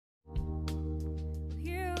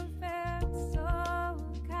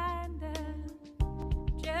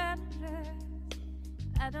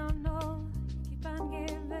I don't know, keep on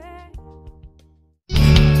giving.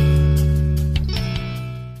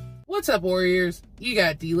 What's up, Warriors? You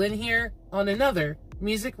got D-Lin here on another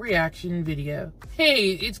music reaction video.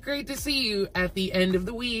 Hey, it's great to see you at the end of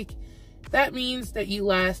the week. That means that you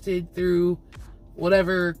lasted through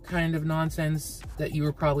whatever kind of nonsense that you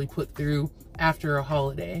were probably put through after a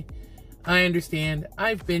holiday. I understand.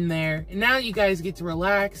 I've been there. And now you guys get to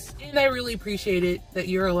relax. And I really appreciate it that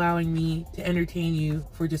you're allowing me to entertain you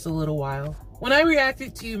for just a little while. When I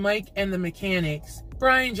reacted to Mike and the Mechanics,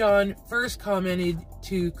 Brian John first commented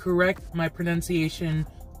to correct my pronunciation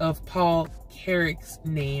of Paul Carrack's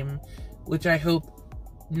name, which I hope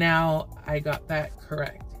now I got that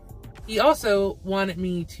correct. He also wanted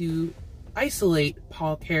me to isolate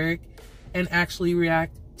Paul Carrack and actually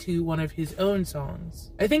react to one of his own songs.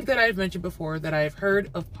 I think that I've mentioned before that I've heard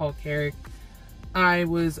of Paul Carrack. I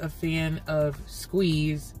was a fan of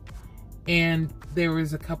Squeeze, and there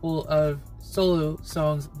was a couple of solo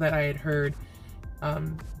songs that I had heard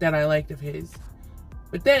that I liked of his.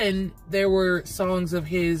 But then there were songs of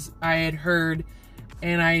his I had heard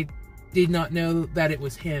and I did not know that it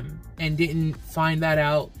was him, and didn't find that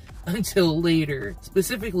out until later,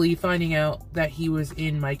 specifically finding out that he was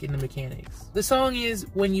in Mike and the Mechanics. The song is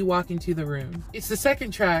When You Walk Into the Room. It's the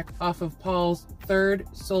second track off of Paul's third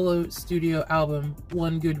solo studio album,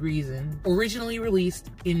 One Good Reason, originally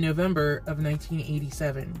released in November of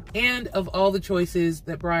 1987. And of all the choices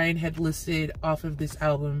that Brian had listed off of this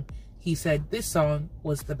album, he said this song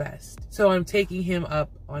was the best. So I'm taking him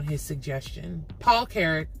up on his suggestion. Paul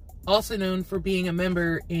Carrack, also known for being a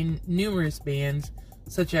member in numerous bands,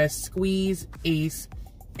 such as Squeeze, Ace,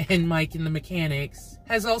 and Mike and the Mechanics,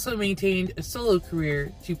 has also maintained a solo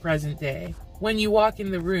career to present day. When You Walk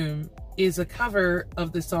in the Room is a cover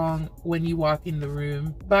of the song When You Walk in the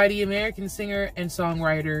Room by the American singer and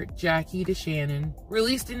songwriter Jackie DeShannon,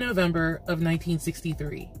 released in November of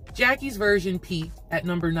 1963. Jackie's version peaked at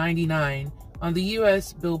number 99 on the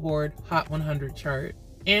US Billboard Hot 100 chart,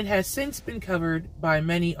 and has since been covered by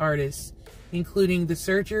many artists, including The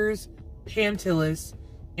Searchers, Pam Tillis,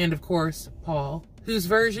 and of course, Paul, whose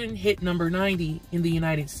version hit number 90 in the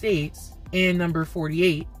United States and number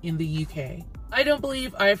 48 in the UK. I don't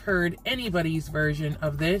believe I've heard anybody's version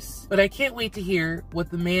of this, but I can't wait to hear what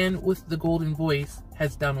the man with the golden voice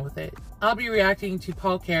has done with it. I'll be reacting to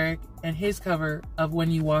Paul Carrack and his cover of When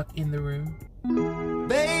You Walk in the Room.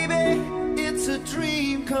 Baby, it's a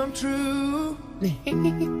dream come true.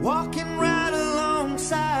 Walking right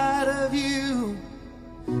alongside of you.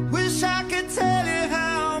 Wish I could tell you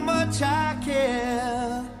how much I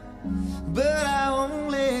care, but I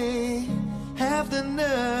only have the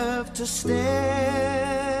nerve to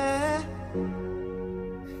stare.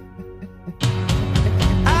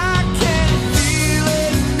 I can feel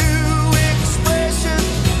a new expression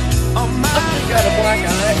on my face. Got a black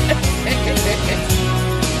eye.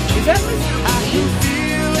 Is that what I can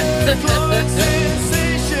feel a glowing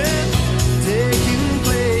sensation taking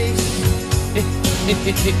place. I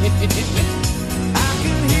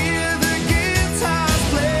can hear the guitars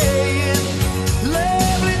playing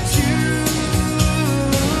lovely tunes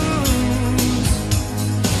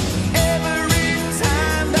every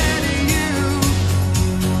time that you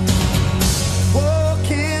walk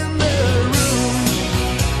in the room.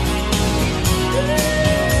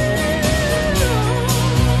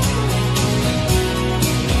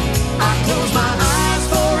 I close my eyes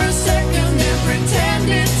for a second and pretend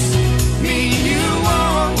it's me you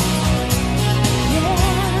want.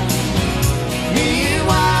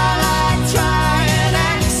 Meanwhile, I try and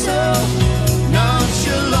act so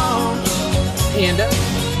nonchalant. panda?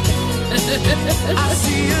 I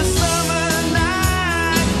see a summer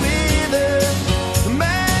night with a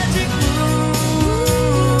magic moon.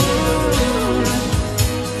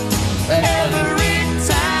 Every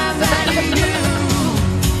time that you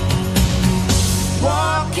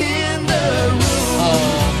walk in the room. Oh,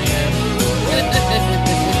 man.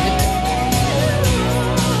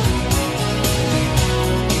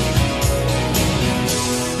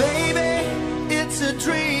 Baby, it's a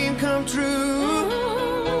dream come true.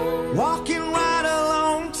 Walking right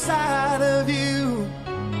alongside of you.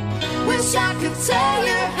 Wish I could tell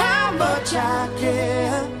you how much I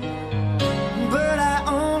care, but I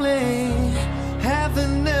only have the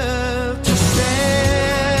nerve to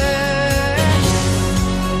stare.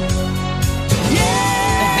 Yeah,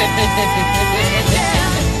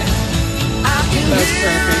 I can That's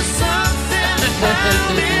hear perfect. something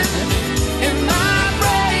pounding in my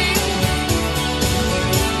brain.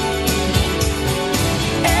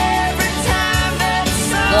 Every time that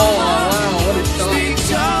Oh, someone wow, what a song. speaks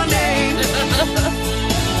your name.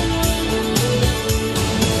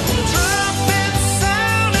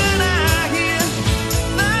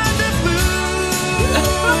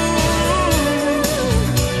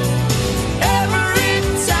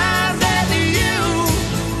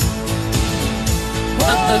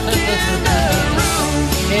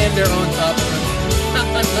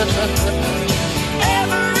 Every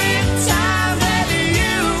time that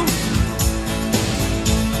you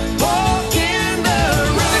walk in the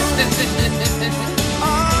room.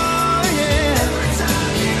 Oh yeah. Every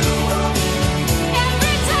time you walk.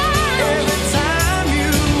 Every time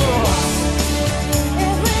you walk.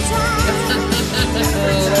 Every time.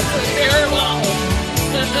 That's terrible.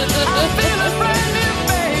 I feel a brand new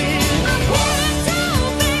babe. I want it to,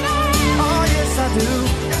 baby. Oh yes I do.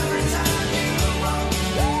 Every time you walk.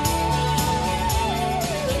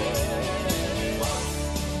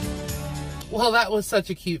 Well, that was such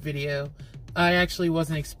a cute video. I actually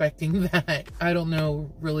wasn't expecting that. I don't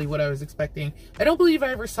know really what I was expecting. I don't believe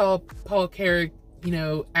I ever saw Paul Carrack, you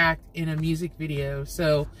know, act in a music video.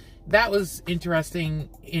 So that was interesting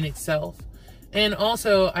in itself. And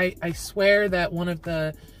also, I swear that one of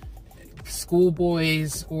the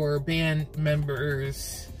schoolboys or band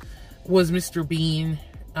members was Mr. Bean.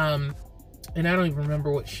 And I don't even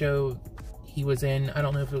remember what show he was in. I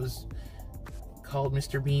don't know if it was called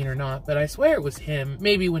Mr. Bean or not, but I swear it was him.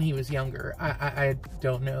 Maybe when he was younger. I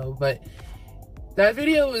don't know. But that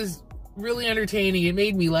video was really entertaining. It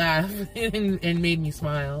made me laugh and made me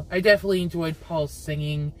smile. I definitely enjoyed Paul's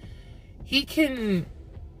singing. He can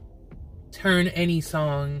turn any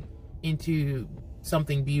song into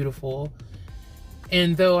something beautiful.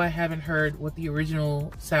 And though I haven't heard what the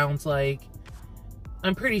original sounds like,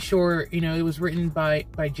 I'm pretty sure, you know, it was written by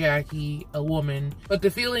Jackie, a woman. But the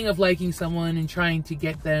feeling of liking someone and trying to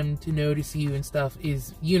get them to notice you and stuff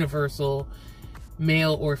is universal.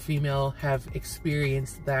 Male or female have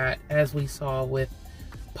experienced that, as we saw with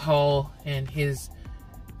Paul and his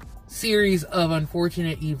series of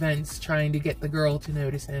unfortunate events trying to get the girl to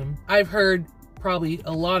notice him. I've heard probably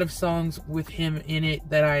a lot of songs with him in it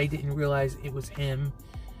that I didn't realize it was him.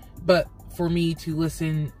 But for me to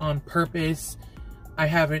listen on purpose, I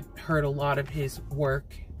haven't heard a lot of his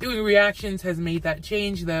work. Doing reactions has made that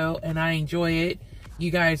change though, and I enjoy it. You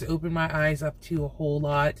guys open my eyes up to a whole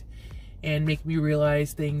lot and make me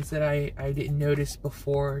realize things that I didn't notice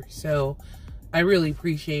before. So I really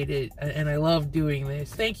appreciate it, and I love doing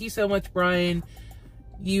this. Thank you so much, Brian.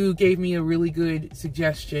 You gave me a really good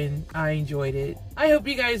suggestion. I enjoyed it. I hope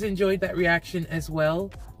you guys enjoyed that reaction as well.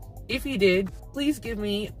 If you did, please give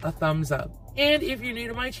me a thumbs up. And if you're new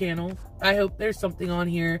to my channel, I hope there's something on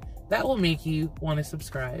here that will make you want to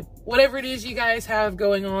subscribe. Whatever it is you guys have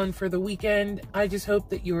going on for the weekend, I just hope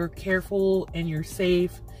that you're careful and you're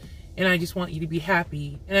safe. And I just want you to be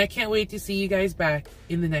happy. And I can't wait to see you guys back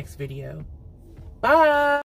in the next video. Bye!